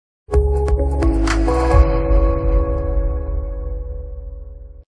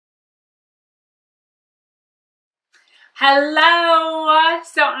Hello!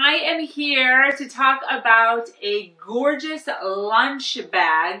 So I am here to talk about a gorgeous lunch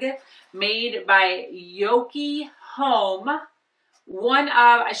bag made by YOOKEEHOME.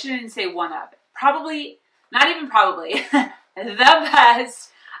 I shouldn't say one of, probably, not even probably, the best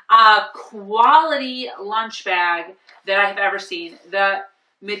quality lunch bag that I've ever seen. The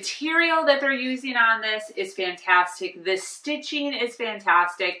material that they're using on this is fantastic. The stitching is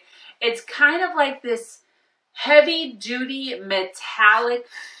fantastic. It's kind of like this heavy duty metallic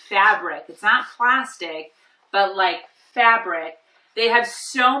fabric. It's not plastic, but like fabric. They have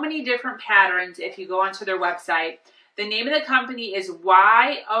so many different patterns if you go onto their website. The name of the company is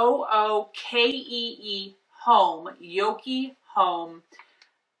YOOKEE Home, YOOKEEHOME.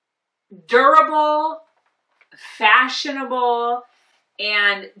 Durable, fashionable,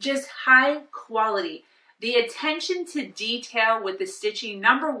 and just high quality. The attention to detail with the stitching,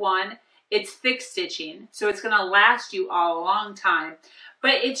 number one, it's thick stitching, so it's going to last you a long time.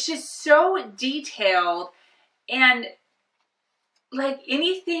 But it's just so detailed and like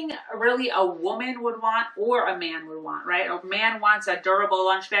anything really a woman would want or a man would want, right? A man wants a durable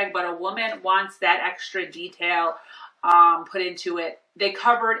lunch bag, but a woman wants that extra detail put into it. They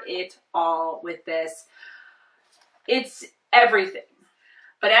covered it all with this. It's everything,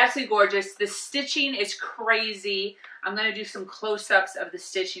 but absolutely gorgeous. The stitching is crazy. I'm going to do some close-ups of the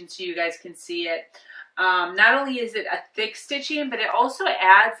stitching so you guys can see it. Not only is it a thick stitching, but it also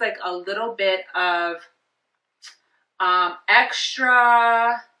adds like a little bit of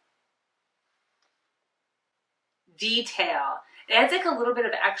extra detail. It adds like a little bit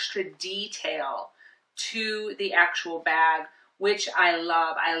of extra detail to the actual bag, which I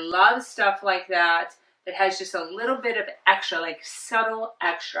love. I love stuff like that that has just a little bit of extra, like subtle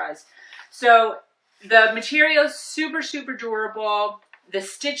extras. So the material is super, super durable. The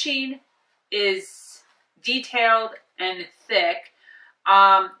stitching is detailed and thick.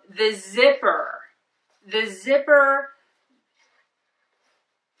 The zipper,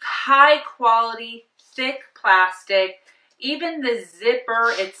 high quality, thick plastic. Even the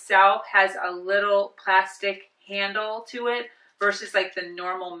zipper itself has a little plastic handle to it versus like the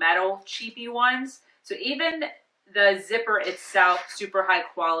normal metal cheapy ones. So even the zipper itself, super high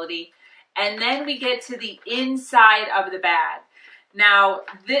quality. And then we get to the inside of the bag. Now,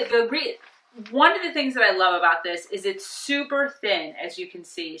 one of the things that I love about this is it's super thin, as you can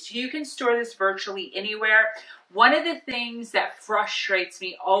see. So you can store this virtually anywhere. One of the things that frustrates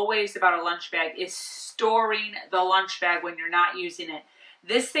me always about a lunch bag is storing the lunch bag when you're not using it.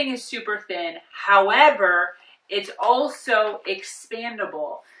 This thing is super thin. However, it's also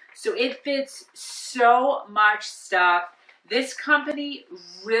expandable. So it fits so much stuff. This company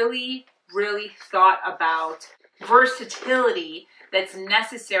really thought about versatility that's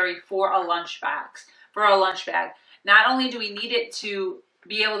necessary for a lunch bag. Not only do we need it to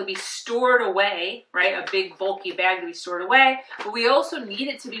be able to be stored away, right? A big bulky bag to be stored away, but we also need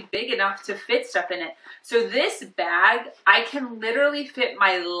it to be big enough to fit stuff in it. So this bag, I can literally fit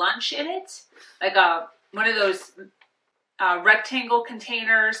my lunch in it, like one of those rectangle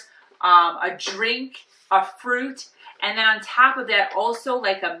containers, a drink, a fruit, and then on top of that, also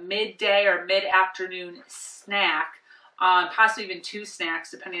like a midday or mid-afternoon snack, possibly even two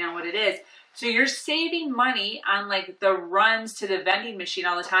snacks, depending on what it is. So you're saving money on like the runs to the vending machine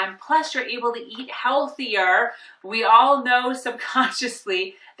all the time. Plus, you're able to eat healthier. We all know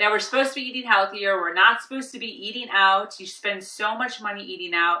subconsciously that we're supposed to be eating healthier. We're not supposed to be eating out. You spend so much money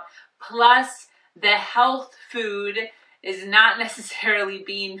eating out. Plus, the health food is not necessarily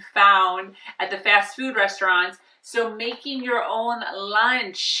being found at the fast food restaurants. So making your own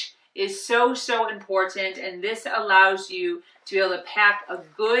lunch is so important, and this allows you to be able to pack a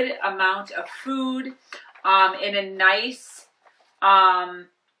good amount of food in a nice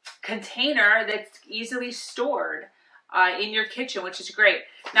container that's easily stored in your kitchen, which is great.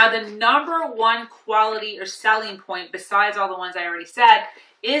 Now, the number one quality or selling point, besides all the ones I already said,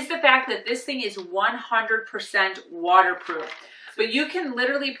 is the fact that this thing is 100% waterproof. But you can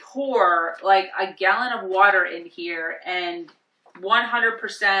literally pour like a gallon of water in here and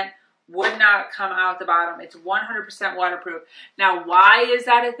 100% would not come out the bottom. It's 100% waterproof. Now, why is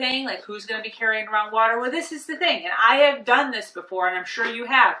that a thing? Like, who's going to be carrying around water? Well, this is the thing, and I have done this before, and I'm sure you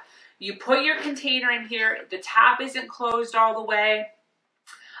have. You put your container in here. The top isn't closed all the way.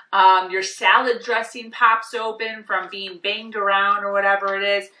 Your salad dressing pops open from being banged around or whatever it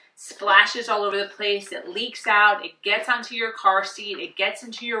is, splashes all over the place, it leaks out, it gets onto your car seat, it gets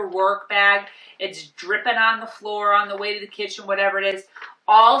into your work bag, it's dripping on the floor on the way to the kitchen, whatever it is.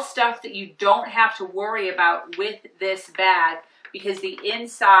 All stuff that you don't have to worry about with this bag because the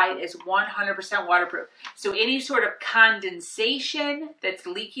inside is 100% waterproof. So any sort of condensation that's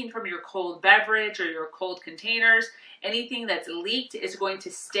leaking from your cold beverage or your cold containers, anything that's leaked is going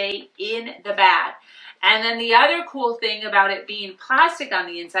to stay in the bag. And then the other cool thing about it being plastic on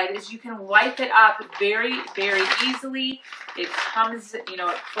the inside is you can wipe it up very, very easily. It comes, you know,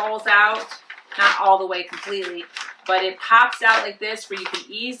 it falls out, not all the way completely, but it pops out like this where you can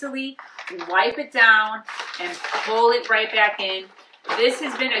easily wipe it down and pull it right back in. This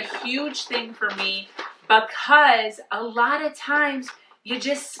has been a huge thing for me because a lot of times you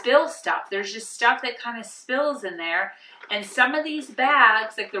just spill stuff. There's just stuff that kind of spills in there. And some of these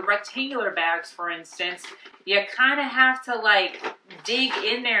bags, like the rectangular bags, for instance, you kind of have to like dig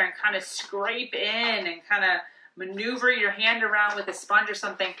in there and kind of scrape in and kind of maneuver your hand around with a sponge or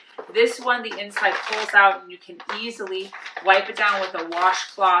something. This one, the inside pulls out and you can easily wipe it down with a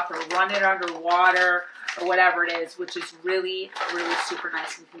washcloth or run it under water or whatever it is, which is really, really super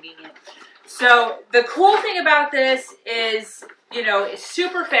nice and convenient. So the cool thing about this is, you know, it's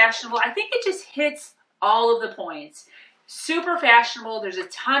super fashionable. I think it just hits all of the points. Super fashionable. There's a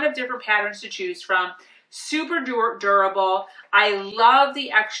ton of different patterns to choose from. Super durable. I love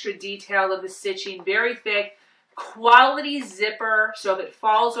the extra detail of the stitching. Very thick. Quality zipper, so if it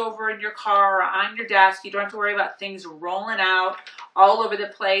falls over in your car or on your desk, you don't have to worry about things rolling out all over the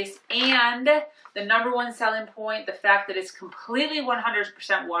place. And the number one selling point, the fact that it's completely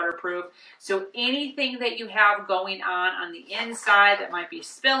 100% waterproof. So anything that you have going on the inside that might be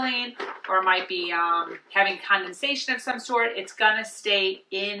spilling or might be having condensation of some sort, it's gonna stay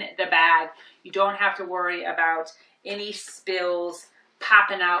in the bag. You don't have to worry about any spills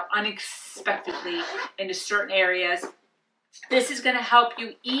popping out unexpectedly into certain areas. This is going to help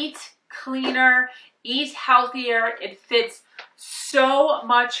you eat cleaner, eat healthier. It fits so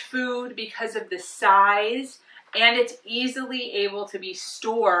much food because of the size, and it's easily able to be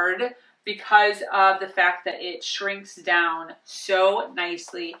stored because of the fact that it shrinks down so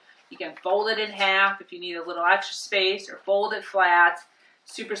nicely. You can fold it in half if you need a little extra space, or fold it flat.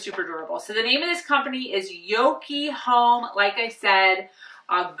 Super, super durable. So the name of this company is YOOKEEHOME. Like I said,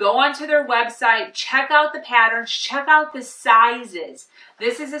 go onto their website, check out the patterns, check out the sizes.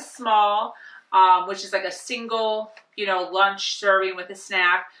 This is a small, which is like a single, you know, lunch serving with a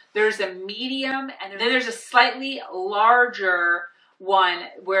snack. There's a medium, and then there's a slightly larger one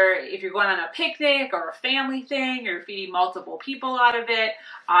where if you're going on a picnic or a family thing, or you're feeding multiple people out of it,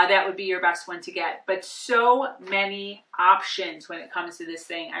 that would be your best one to get. But so many options when it comes to this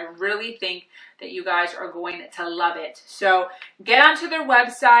thing. I really think that you guys are going to love it. So get onto their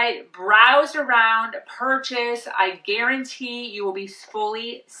website, browse around, purchase. I guarantee you will be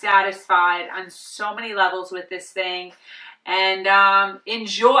fully satisfied on so many levels with this thing. And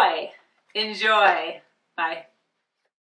enjoy. Bye.